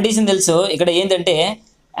మనకు కండిషన్ తెలుసు. ఇక్కడ ఏంటంటే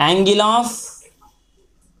angle of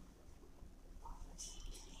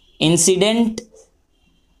incident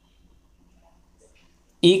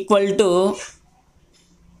equal to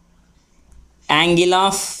angle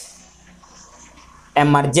of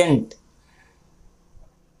emergent.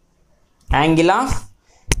 Angle of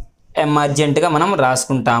ఎమర్జెంట్గా మనం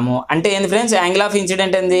రాసుకుంటాము. అంటే ఏంది ఫ్రెండ్స్, యాంగిల్ ఆఫ్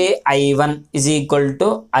ఇన్సిడెంట్ ఏంది I1 ఈజ్ ఈక్వల్ టు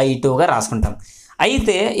I2గా రాసుకుంటాం.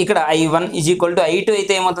 అయితే ఇక్కడ I1 is equal to I2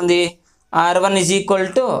 అయితే ఏమవుతుంది, R1 is equal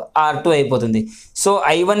to R2 అయిపోతుంది. So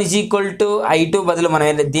I1 is equal to I2 బదులు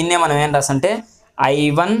దీన్నే మనం ఏం రాసంటే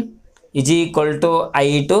I1 is equal to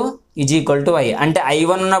I2 is equal to I. అంటే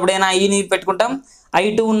I1 ఉన్నప్పుడైనా Iని పెట్టుకుంటాం,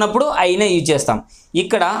 I2 ఉన్నప్పుడు Iనే యూజ్ చేస్తాం.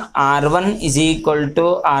 ఇక్కడ R1 is equal to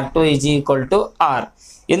R2 is equal to R.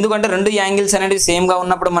 ఎందుకంటే రెండు యాంగిల్స్ అనేవి సేమ్గా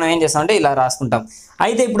ఉన్నప్పుడు మనం ఏం చేస్తామంటే ఇలా రాసుకుంటాం.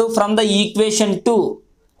 అయితే ఇప్పుడు from the equation 2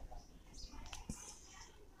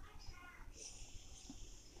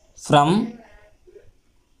 from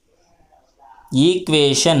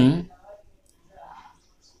equation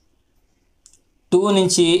 2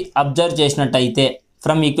 నుంచి అబ్జర్వ్ చేసినట్టయితే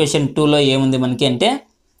ఫ్రమ్ ఈక్వేషన్ 2లో ఏముంది మనకి అంటే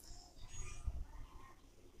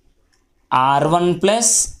R1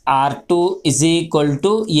 plus R2 is equal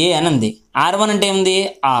to ఏ అని ఉంది. R1 అంటే ఏముంది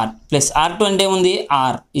R ప్లస్ R2 అంటే ఏముంది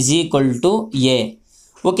R is equal to A.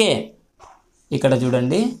 Okay, ఇక్కడ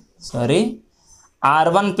చూడండి, sorry,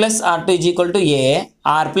 R1 plus R2 is equal to A,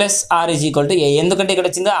 R plus R is equal to ఏ. ఎందుకంటే ఇక్కడ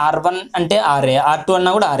వచ్చింది R1 అంటే ఆర్ఏ, R2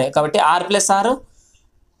 అన్నా కూడా ఆర్ఏ, కాబట్టి R plus R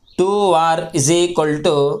 2R is equal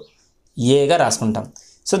to ఏగా రాసుకుంటాం.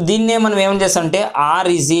 సో దీన్నే మనం ఏమని చేస్తామంటే R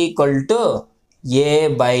is equal to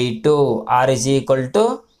A/2, R is equal to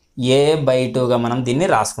A/2గా మనం దీన్ని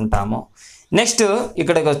రాసుకుంటాము. నెక్స్ట్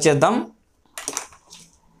ఇక్కడికి వచ్చేద్దాం.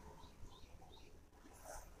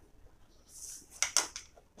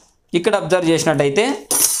 ఇక్కడ అబ్జర్వ్ చేసినట్టయితే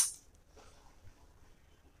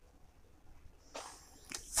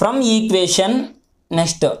from equation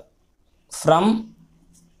next from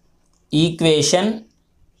equation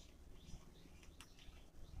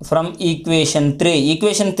 3.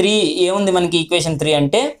 Equation 3 ఏముంది మనకి, ఈక్వేషన్ 3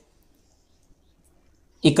 అంటే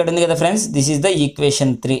ఇక్కడ ఉంది కదా friends, this is the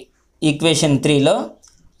equation 3. Equation 3లో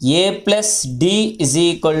A plus D is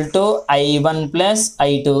equal to I1 plus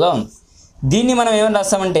I2గా ఉంది. దీన్ని మనం ఏమని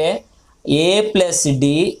రాస్తామంటే ఏ plus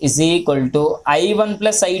D is equal to I1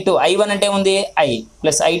 plus I2. I1 అంటే ఏముంది I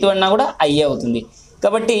ప్లస్ I2 అన్నా కూడా I అవుతుంది.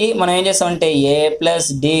 కాబట్టి మనం ఏం చేస్తామంటే ఏ plus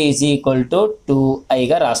D is equal to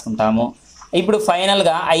 2Iగా రాసుకుంటాము. ఇప్పుడు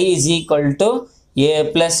ఫైనల్గా I is equal to A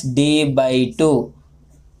plus D/2.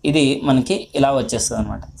 ఇది మనకి ఇలా వచ్చేస్తుంది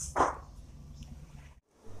అనమాట.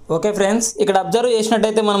 ఓకే ఫ్రెండ్స్, ఇక్కడ అబ్జర్వ్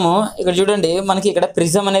చేసినట్టయితే మనము ఇక్కడ చూడండి, మనకి ఇక్కడ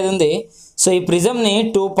ప్రిజం అనేది ఉంది. సో ఈ ప్రిజంని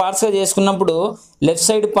 2 పార్ట్స్గా చేసుకున్నప్పుడు లెఫ్ట్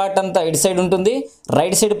సైడ్ పార్ట్ అంతా ఇటు సైడ్ ఉంటుంది,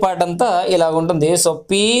 రైట్ సైడ్ పార్ట్ అంతా ఇలా ఉంటుంది. So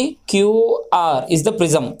PQR is the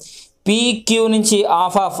prism. PQ నుంచి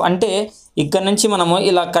ఆఫ్ అంటే ఇక్కడ నుంచి మనము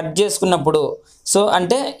ఇలా కట్ చేసుకున్నప్పుడు, సో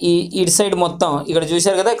అంటే ఇటు సైడ్ మొత్తం ఇక్కడ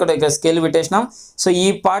చూశారు కదా, ఇక్కడ స్కేల్ పెట్టేసినాం. సో ఈ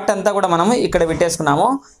పార్ట్ అంతా కూడా మనము ఇక్కడ పెట్టేసుకున్నాము.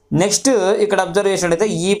 నెక్స్ట్ ఇక్కడ అబ్జర్వ్ చేసినట్టయితే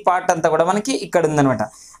ఈ పార్ట్ అంతా కూడా మనకి ఇక్కడ ఉందనమాట.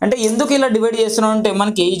 అంటే ఎందుకు ఇలా డివైడ్ చేస్తున్నాం అంటే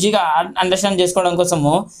మనకి ఈజీగా అండర్స్టాండ్ చేసుకోవడం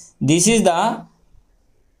కోసము, this is the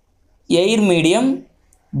air medium,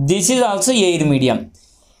 this is also air medium.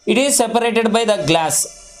 It is separated by the glass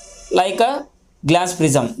like a glass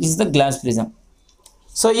prism. This is the glass prism.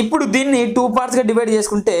 So ఇప్పుడు దీన్ని 2 పార్ట్స్గా డివైడ్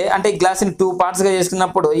చేసుకుంటే, అంటే ఈ గ్లాస్ని 2 పార్ట్స్గా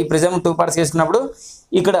చేసుకున్నప్పుడు, ఈ ప్రిజం 2 పార్ట్స్ చేసుకున్నప్పుడు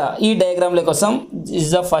ఇక్కడ ఈ డయాగ్రామ్ల కోసం is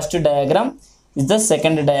the first diagram, is the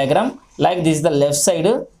second diagram, like this is the left side,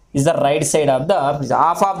 is the right side of the prism,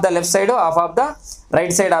 half of the left side, half of the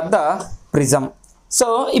right side of the prism. So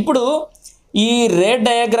ఇప్పుడు ఈ red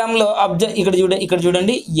డయాగ్రామ్లో ఇక్కడ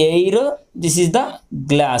చూడండి air, this is the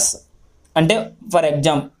glass. అంటే for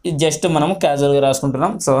example just మనము క్యాజువల్గా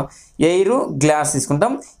రాసుకుంటున్నాం. So air glass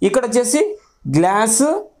తీసుకుంటాం. ఇక్కడ వచ్చేసి గ్లాస్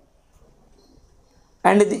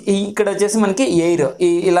అండ్ ఇక్కడ వచ్చేసి మనకి ఎయిర్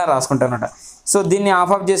ఇలా రాసుకుంటాం అనమాట. సో దీన్ని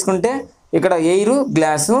ఆఫ్ చేసుకుంటే ఇక్కడ air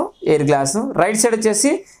glass air glass, right side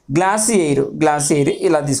వచ్చేసి గ్లాస్ ఎయిర్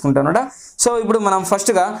ఇలా తీసుకుంటాం అనమాట. సో ఇప్పుడు మనం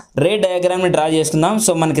ఫస్ట్గా రే డయాగ్రామ్ని డ్రా చేసుకుందాం.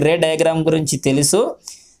 సో మనకి రే డయాగ్రామ్ గురించి తెలుసు.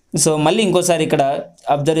 సో మళ్ళీ ఇంకోసారి ఇక్కడ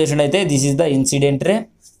అబ్జర్వ్ చేసినట్టయితే this is the incident ray,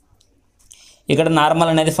 ఇక్కడ నార్మల్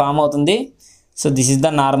అనేది ఫామ్ అవుతుంది. So this is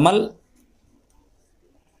the normal.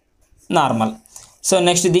 So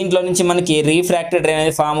next దీంట్లో నుంచి మనకి రీఫ్రాక్టెడ్ రే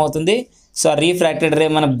అనేది ఫామ్ అవుతుంది. సో ఆ రీఫ్రాక్టెడ్ రే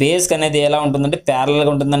మన బేస్కి అనేది ఎలా ఉంటుందంటే ప్యారల్గా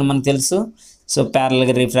ఉంటుందని మనకు తెలుసు. సో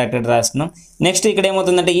ప్యారల్గా రీఫ్రాక్టెడ్ రాస్తున్నాం. నెక్స్ట్ ఇక్కడ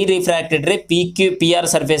ఏమవుతుందంటే ఈ రీఫ్రాక్టెడ్ రే పిఆర్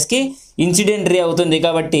సర్ఫేస్కి ఇన్సిడెంట్ రే అవుతుంది.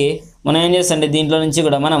 కాబట్టి మనం ఏం చేస్తామంటే దీంట్లో నుంచి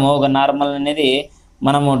కూడా మనము ఒక నార్మల్ అనేది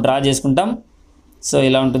మనము డ్రా చేసుకుంటాం. సో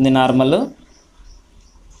ఇలా ఉంటుంది నార్మల్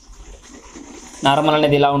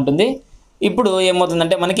అనేది ఇలా ఉంటుంది. ఇప్పుడు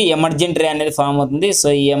ఏమవుతుందంటే మనకి ఎమర్జెంట్ రే అనేది ఫామ్ అవుతుంది. సో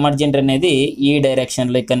ఈ ఎమర్జెంట్ రే అనేది ఈ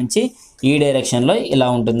డైరెక్షన్లో ఇక్కడ నుంచి ఈ డైరెక్షన్లో ఇలా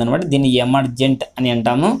ఉంటుంది అనమాట. దీన్ని ఎమర్జెంట్ అని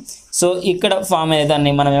అంటాము. సో ఇక్కడ ఫామ్ అయ్యే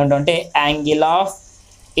దాన్ని మనం ఏమంటామంటే యాంగిల్ ఆఫ్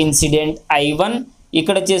ఇన్సిడెంట్ I1,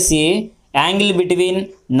 ఇక్కడ వచ్చేసి angle between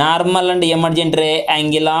normal and emergent ray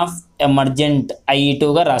angle of emergent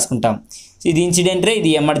I2గా రాసుకుంటాం. ఇది ఇన్సిడెంట్ రే,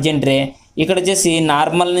 ఇది ఎమర్జెంట్ రే. ఇక్కడ వచ్చేసి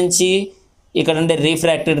నార్మల్ నుంచి ఇక్కడ ఉండే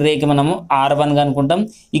రీఫ్రాక్టెడ్ రేకి మనము R1గా అనుకుంటాం.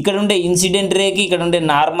 ఇక్కడ ఉండే ఇన్సిడెంట్ రేకి ఇక్కడ ఉండే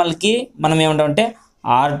నార్మల్కి మనం ఏమంటామంటే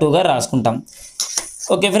R2గా రాసుకుంటాం.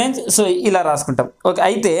 ఓకే ఫ్రెండ్స్, సో ఇలా రాసుకుంటాం. ఓకే,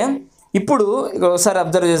 అయితే ఇప్పుడు ఒకసారి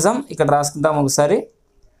అబ్జర్వ్ చేద్దాం. ఇక్కడ రాసుకుంటాం ఒకసారి.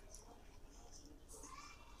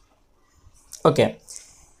 ఓకే,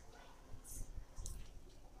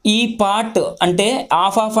 ఈ పార్ట్ అంటే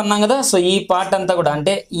ఆఫ్ అన్నాం కదా. సో ఈ పార్ట్ అంతా కూడా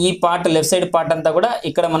అంటే ఈ పార్ట్ లెఫ్ట్ సైడ్ పార్ట్ అంతా కూడా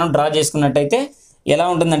ఇక్కడ మనం డ్రా చేసుకున్నట్టయితే ఎలా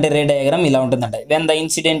ఉంటుందంటే రే డయాగ్రామ్ ఇలా ఉంటుందంటే when the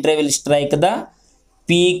incident ray will strike the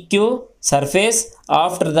PQ surface,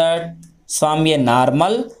 after that form a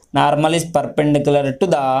normal is perpendicular to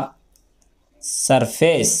the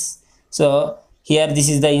surface. So here this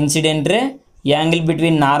is the incident ray, angle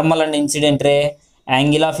between normal and incident ray,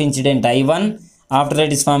 angle of incident I1, after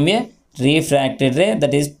that is form a refracted ray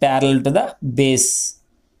that is parallel to the base.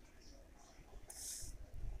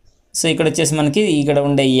 So ఇక్కడ వచ్చేసి మనకి ఇక్కడ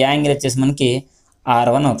ఉండే angle వచ్చేసి మనకి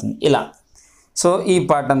R1 అవుతుంది ఇలా. So ఈ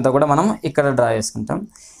పార్ట్ అంతా కూడా మనం ఇక్కడ డ్రా చేసుకుంటాం.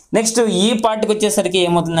 నెక్స్ట్ ఈ పార్ట్కి వచ్చేసరికి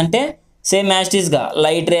ఏమవుతుందంటే సేమ్ యాస్టీస్గా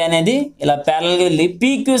లైట్ రే అనేది ఇలా ప్యారల్గా వెళ్ళి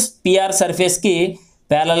పిఆర్ సర్ఫేస్కి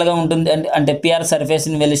ప్యారల్గా ఉంటుంది. అంటే పిఆర్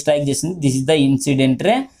సర్ఫేస్ని వెళ్ళి స్ట్రైక్ చేసింది. This is the incident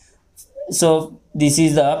ray. So this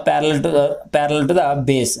is the parallel to the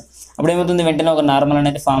base. అప్పుడు ఏమవుతుంది, వెంటనే ఒక నార్మల్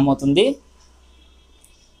అనేది ఫామ్ అవుతుంది.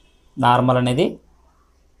 నార్మల్ అనేది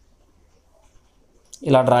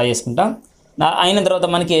ఇలా డ్రా చేసుకుంటాం. అయిన తర్వాత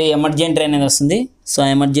మనకి ఎమర్జెంట్ రే అనేది వస్తుంది. సో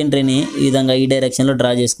ఎమర్జెంట్ రేని ఈ విధంగా ఈ డైరెక్షన్లో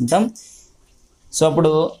డ్రా చేసుకుంటాం. సో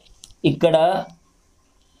అప్పుడు ఇక్కడ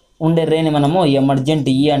ఉండే రేని మనము ఎమర్జెంట్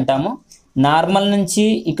అంటాము. నార్మల్ నుంచి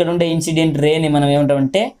ఇక్కడ ఉండే ఇన్సిడెంట్ రేని మనం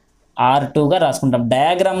ఏమంటామంటే R2గా రాసుకుంటాం.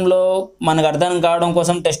 డయాగ్రామ్లో మనకు అర్థం కావడం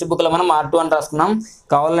కోసం టెక్స్ట్ బుక్లో మనం R2 అని రాసుకున్నాం.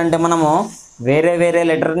 కావాలంటే మనము వేరే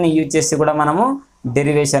లెటర్ని యూజ్ చేసి కూడా మనము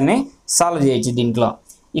డెరివేషన్ని సాల్వ్ చేయొచ్చు దీంట్లో.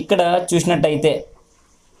 ఇక్కడ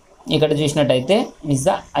చూసినట్టయితే ఇస్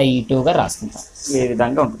ద I2గా రాసుకుంటాం. ఏ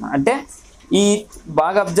విధంగా ఉంటుంది అంటే ఈ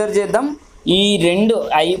బాగా అబ్జర్వ్ చేద్దాం. ఈ రెండు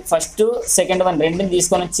ఫస్ట్ సెకండ్ వన్ రెండుని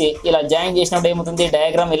తీసుకొని వచ్చి ఇలా జాయిన్ చేసినప్పుడు ఏమవుతుంది,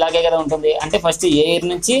 డయాగ్రామ్ ఇలాగే కదా ఉంటుంది. అంటే ఫస్ట్ ఎయిర్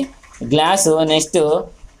నుంచి గ్లాస్, నెక్స్ట్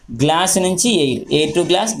గ్లాస్ నుంచి air to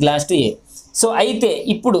glass to air. So అయితే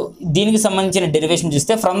ఇప్పుడు దీనికి సంబంధించిన డెరివేషన్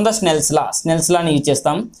చూస్తే ఫ్రమ్ ద స్నెల్స్ లాని యూజ్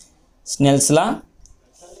చేస్తాం. స్నెల్స్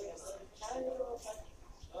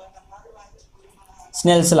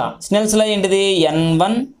లా ఏంటిది,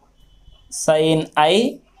 N1 sin I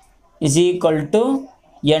is equal to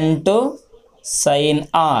N2 sin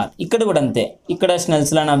R. ఇక్కడ కూడా అంతే. ఇక్కడ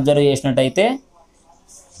స్నెల్స్ లాని అబ్జర్వ్ చేసినట్టయితే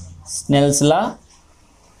Snell's law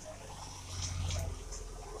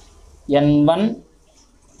N1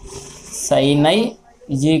 sin I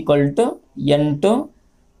is equal to N2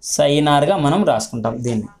 sin Rగా మనం రాసుకుంటాం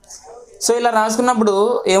దీన్ని. సో ఇలా రాసుకున్నప్పుడు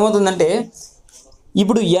ఏమవుతుందంటే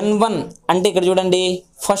ఇప్పుడు N1 అంటే ఇక్కడ చూడండి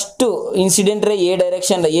ఫస్ట్ ఇన్సిడెంట్ రే ఏ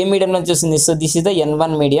డైరెక్షన్లో ఏ మీడియంలో వస్తుంది. So this is the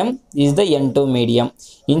N1 medium, this is the N2 medium.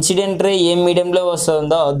 Incident ray ఏ మీడియంలో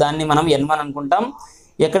వస్తుందో దాన్ని మనం N1 అనుకుంటాం.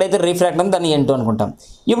 ఎక్కడైతే రీఫ్రాక్ట్ ఉందో దాన్ని N2 అనుకుంటాం.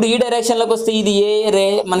 ఇప్పుడు ఈ డైరెక్షన్లోకి వస్తే ఇది ఏ రే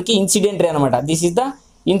మనకి ఇన్సిడెంట్ రే అనమాట. This is the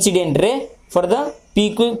incident ray for the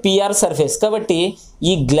PR surface. కాబట్టి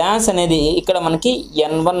ఈ గ్లాస్ అనేది ఇక్కడ మనకి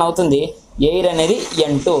N1 అవుతుంది, ఎయిర్ అనేది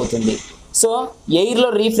N2 అవుతుంది. So ఎయిర్లో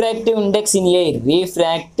refractive index in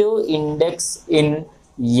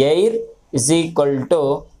air is equal to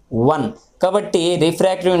 1. కాబట్టి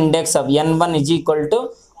refractive index of N1 is equal to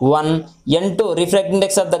 1. N2 refractive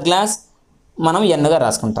index of the glass మనం Nగా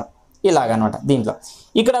రాసుకుంటాం. ఇలాగనమాట. దీంట్లో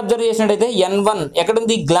ఇక్కడ అబ్జర్వ్ చేసినట్టయితే n1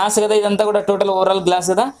 ఎక్కడుంది, గ్లాస్ కదా, ఇదంతా కూడా టోటల్ ఓవరాల్ గ్లాస్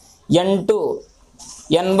కదా,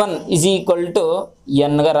 n1 ఈజ్ ఈక్వల్ టు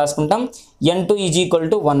nగా రాసుకుంటాం, n2 ఈజ్ ఈక్వల్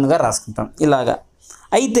టు 1గా రాసుకుంటాం ఇలాగా.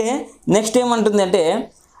 అయితే నెక్స్ట్ ఏమంటుంది అంటే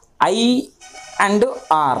I అండ్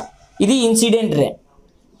R, ఇది ఇన్సిడెంట్ రే,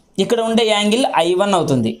 ఇక్కడ ఉండే యాంగిల్ I1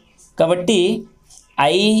 అవుతుంది కాబట్టి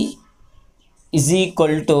I is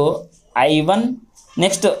equal to I1.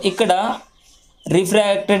 Next ఇక్కడ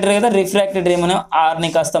రిఫ్రాక్టెడ్ రే కదా, రిఫ్రాక్టెడ్ రే మనం ఆర్ని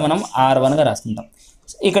కాస్త మనం R1గా రాసుకుంటాం.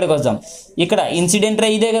 ఇక్కడికి వద్దాం, ఇక్కడ ఇన్సిడెంట్ రే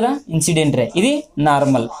ఇదే కదా, ఇన్సిడెంట్ రే, ఇది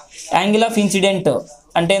నార్మల్. యాంగిల్ ఆఫ్ ఇన్సిడెంట్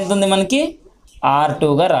అంటే ఎంత ఉంది మనకి,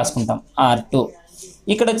 R2గా రాసుకుంటాం, R2.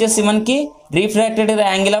 ఇక్కడ వచ్చేసి మనకి రిఫ్రాక్టెడ్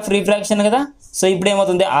యాంగిల్ ఆఫ్ రిఫ్రాక్షన్ కదా, సో ఇప్పుడు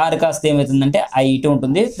ఏమవుతుంది, R కాస్త ఏమవుతుందంటే I2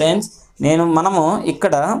 ఉంటుంది. ఫ్రెండ్స్ మనము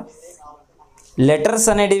ఇక్కడ లెటర్స్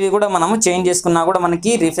అనేటివి కూడా మనము చేంజ్ చేసుకున్నా కూడా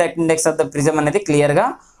మనకి refractive index of the prism అనేది క్లియర్గా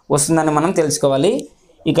వస్తుందని మనం తెలుసుకోవాలి.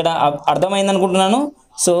 ఇక్కడ అర్థమైంది అనుకుంటున్నాను.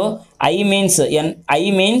 So I means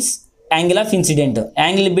angle of incident,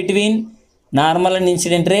 angle between normal and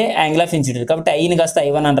incident ray, angle of incident కాబట్టి ఐని కాస్త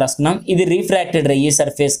I1 అని రాసుకున్నాం. ఇది రిఫ్రాక్టెడ్ రే, ఈ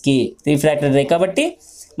సర్ఫేస్కి రిఫ్రాక్టెడ్ రే కాబట్టి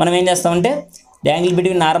మనం ఏం చేస్తామంటే angle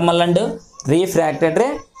between normal and refracted ray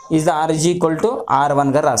is the R is equal to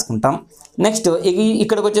R1గా రాసుకుంటాం. నెక్స్ట్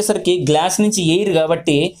ఇక్కడికి వచ్చేసరికి గ్లాస్ నుంచి ఎయిర్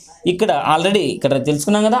కాబట్టి ఇక్కడ ఆల్రెడీ ఇక్కడ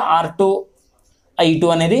తెలుసుకున్నాం కదా, R2 I2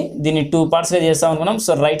 అనేది దీన్ని 2 పార్ట్స్గా చేస్తాం అనుకున్నాం.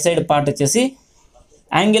 సో రైట్ సైడ్ పార్ట్ వచ్చేసి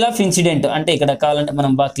యాంగిల్ ఆఫ్ ఇన్సిడెంట్, అంటే ఇక్కడ కావాలంటే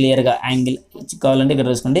మనం బాగా క్లియర్గా యాంగిల్ కావాలంటే ఇక్కడ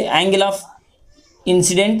చూసుకోండి, angle of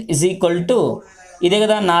incident is equal to ఇదే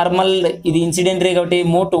కదా నార్మల్, ఇది ఇన్సిడెంట్ రే కాబట్టి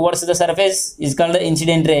move towards the surface is called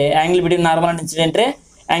incident ray, angle between normal and incident ray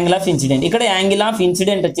angle of incident. ఇక్కడ యాంగిల్ ఆఫ్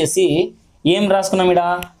ఇన్సిడెంట్ వచ్చేసి ఏం రాసుకున్నాం, ఇక్కడ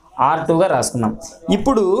R2గా రాసుకున్నాం.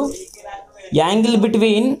 ఇప్పుడు angle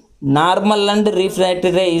between normal and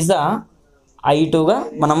refracted ray is the I2గా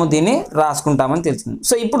మనము దీన్ని రాసుకుంటామని తెలుసుకుందాం.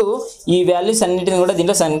 సో ఇప్పుడు ఈ వాల్యూస్ అన్నిటిని కూడా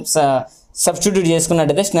దీంట్లో సబ్స్టిట్యూట్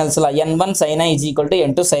చేసుకున్నట్టయితే Snell's law n1 sin I is equal to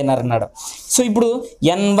n2 sin R అన్నాడు. సో ఇప్పుడు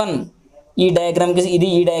n1 ఈ డయాగ్రామ్కి, ఇది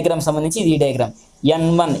ఈ డయాగ్రామ్ సంబంధించి, ఇది ఈ డయాగ్రామ్.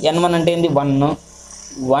 n1 అంటే ఏంది,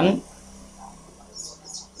 1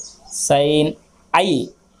 sin I,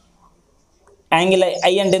 యాంగిల్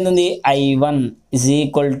I అంటే ఏంది, I1 is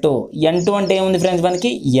equal to n2 అంటే ఏముంది ఫ్రెండ్స్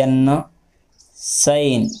మనకి n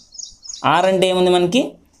sin R అంటే ఏముంది మనకి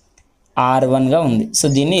R1గా ఉంది. సో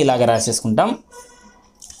దీన్ని ఇలాగ రాసేసుకుంటాం.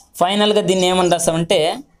 ఫైనల్గా దీన్ని ఏమని రాస్తామంటే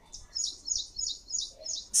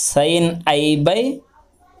sin I by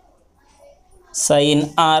sin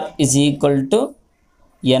R is equal to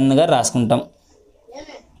nగా రాసుకుంటాం.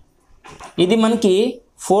 ఇది మనకి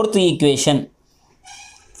ఫోర్త్ ఈక్వేషన్.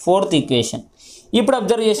 ఇప్పుడు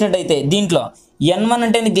అబ్జర్వ్ చేసినట్టయితే దీంట్లో n1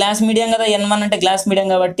 అంటే గ్లాస్ మీడియం కదా, n1 అంటే గ్లాస్ మీడియం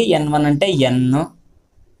కాబట్టి n1 అంటే n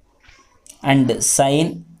అండ్ sin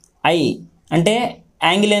I అంటే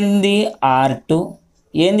యాంగిల్ ఏంది R2,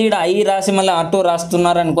 ఏంది ఇక్కడ I రాసి మళ్ళీ R2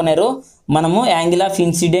 రాస్తున్నారు అనుకున్నారు. మనము angle of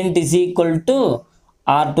incident is equal to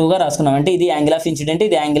R2గా రాసుకున్నాం, అంటే ఇది యాంగిల్ ఆఫ్ ఇన్సిడెంట్,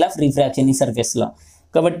 ఇది యాంగిల్ ఆఫ్ రిఫ్రాక్షన్ ఈ సర్ఫేస్లో.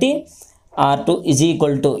 కాబట్టి R2 is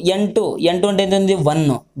equal to n2 అంటే ఏంటి,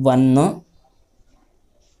 1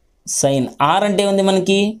 sin R అంటే ఉంది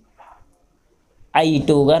మనకి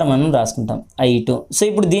I2గా మనం రాసుకుంటాం, I2. సో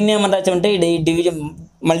ఇప్పుడు దీన్ని ఏమని రాసామంటే డివిజన్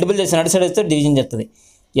మల్టిపుల్ చేసిన అటు సైడ్ వస్తే డివిజన్ చెప్తుంది.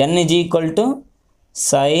 n is equal to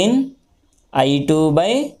sin I2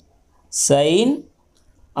 by sin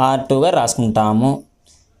R2గా రాసుకుంటాము.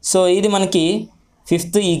 So ఇది మనకి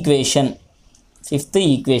ఫిఫ్త్ ఈక్వేషన్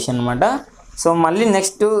అనమాట. సో మళ్ళీ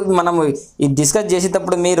నెక్స్ట్ మనము ఇది డిస్కస్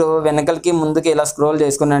చేసేటప్పుడు మీరు వెనకలకి ముందుకి ఇలా స్క్రోల్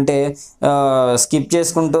చేసుకుని అంటే స్కిప్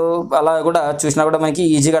చేసుకుంటూ అలా కూడా చూసినా కూడా మనకి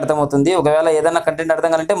ఈజీగా అర్థమవుతుంది. ఒకవేళ ఏదైనా కంటెంట్ అర్థం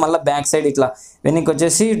కావాలంటే మళ్ళీ బ్యాక్ సైడ్ ఇట్లా వెనక్కి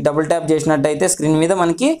వచ్చేసి డబుల్ ట్యాప్ చేసినట్టయితే స్క్రీన్ మీద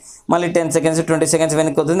మనకి మళ్ళీ 10 సెకండ్స్ 20 సెకండ్స్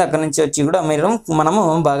వెనక్కి అవుతుంది. అక్కడ నుంచి వచ్చి కూడా మనము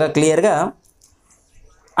బాగా క్లియర్గా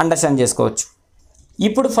అండర్స్టాండ్ చేసుకోవచ్చు.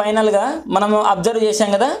 ఇప్పుడు ఫైనల్గా మనము అబ్జర్వ్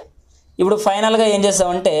చేసాం కదా, ఇప్పుడు ఫైనల్గా ఏం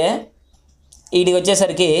చేస్తామంటే ఇది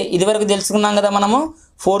వచ్చేసరికి ఇదివరకు తెలుసుకున్నాం కదా మనము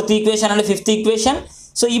fourth equation and fifth equation.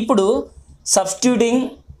 So ఇప్పుడు substituting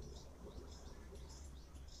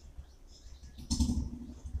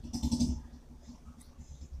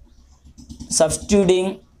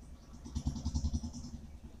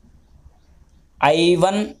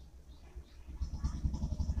I1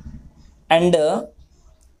 and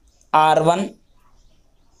R1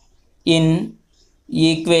 in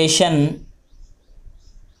equation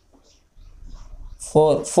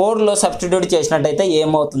 4లో substitute చేసినట్టయితే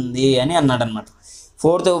ఏమవుతుంది అని అన్నాడు అనమాట.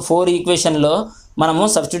 ఫోర్ ఈక్వేషన్లో మనము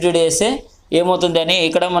సబ్స్టిట్యూట్ చేస్తే ఏమవుతుంది అని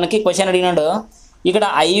ఇక్కడ మనకి క్వశ్చన్ అడిగినాడు. ఇక్కడ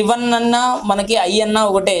I1 అన్నా మనకి I అన్నా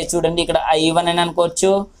ఒకటే, చూడండి ఇక్కడ I1 అని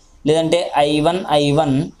అనుకోవచ్చు, లేదంటే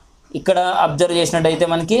I1 ఇక్కడ అబ్జర్వ్ చేసినట్టయితే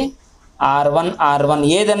మనకి R1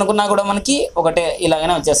 ఏది అనుకున్నా కూడా మనకి ఒకటే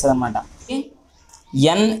ఇలాగనే వచ్చేస్తుంది అనమాట.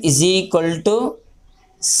 n is equal to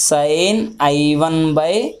sin I1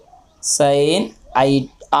 by sin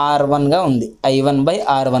R1గా ఉంది. I1 బై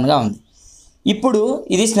R1గా ఉంది. ఇప్పుడు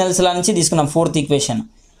ఇది స్నెల్స్ లా నుంచి తీసుకున్నాం fourth equation.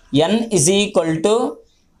 n is equal to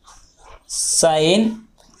sin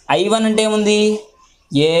I1 అంటే ఏముంది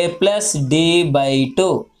a plus D by 2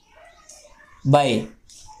 by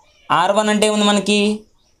R1 అంటే ఏముంది మనకి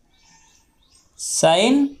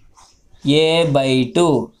sin a బై 2.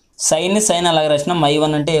 sin అలాగే రాసినాం.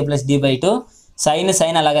 I1 అంటే a plus D by 2. sin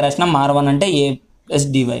అలాగే రాసినాం. R1 అంటే a plus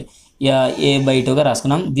D by a by 2గా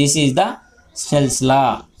రాసుకున్నాం. This is the Snell's law.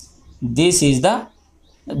 this is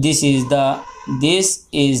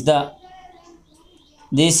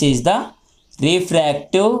the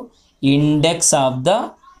refractive index of the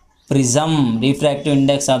prism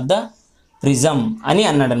అని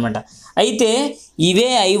అన్నాడు అనమాట. అయితే ఇవే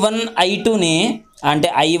I1 I2ని అంటే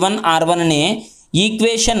I1 R1ని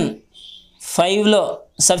ఈక్వేషన్ 5లో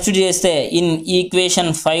సబ్స్టిట్యూట్ చేస్తే ఈక్వేషన్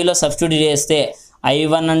 5లో సబ్స్టిట్యూట్ చేస్తే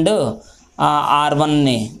I1 అండ్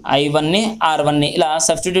R1ని R1ని ఇలా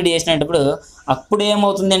సబ్స్టిట్యూట్ చేసినప్పుడు అప్పుడు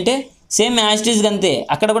ఏమవుతుంది అంటే సేమ్ యాజ్ ఇట్ ఈజ్ అంతే.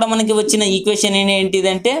 అక్కడ కూడా మనకి వచ్చిన ఈక్వేషన్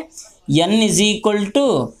ఏంటిదంటే n is equal to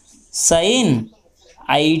sin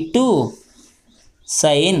I2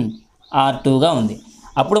 sin R2గా ఉంది.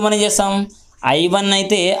 అప్పుడు మనం చేస్తాం I1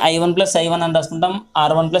 అయితే I1 ప్లస్ I1 అని రాసుకుంటాం.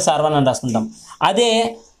 R1 ప్లస్ R1 అని రాసుకుంటాం. అదే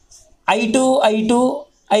I2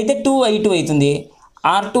 అయితే 2I2 అవుతుంది.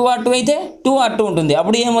 R2 అయితే 2R2 ఉంటుంది.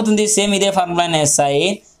 అప్పుడు ఏమవుతుంది సేమ్ ఇదే ఫార్ములానే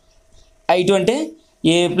sin I2 అంటే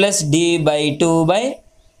a plus D by 2 by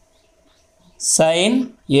sin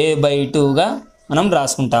a by 2గా మనం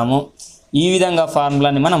రాసుకుంటాము. ఈ విధంగా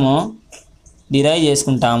ఫార్ములాని మనము డిరైవ్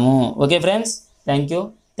చేసుకుంటాము. Okay friends, thank you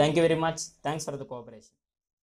very much. Thanks for the cooperation.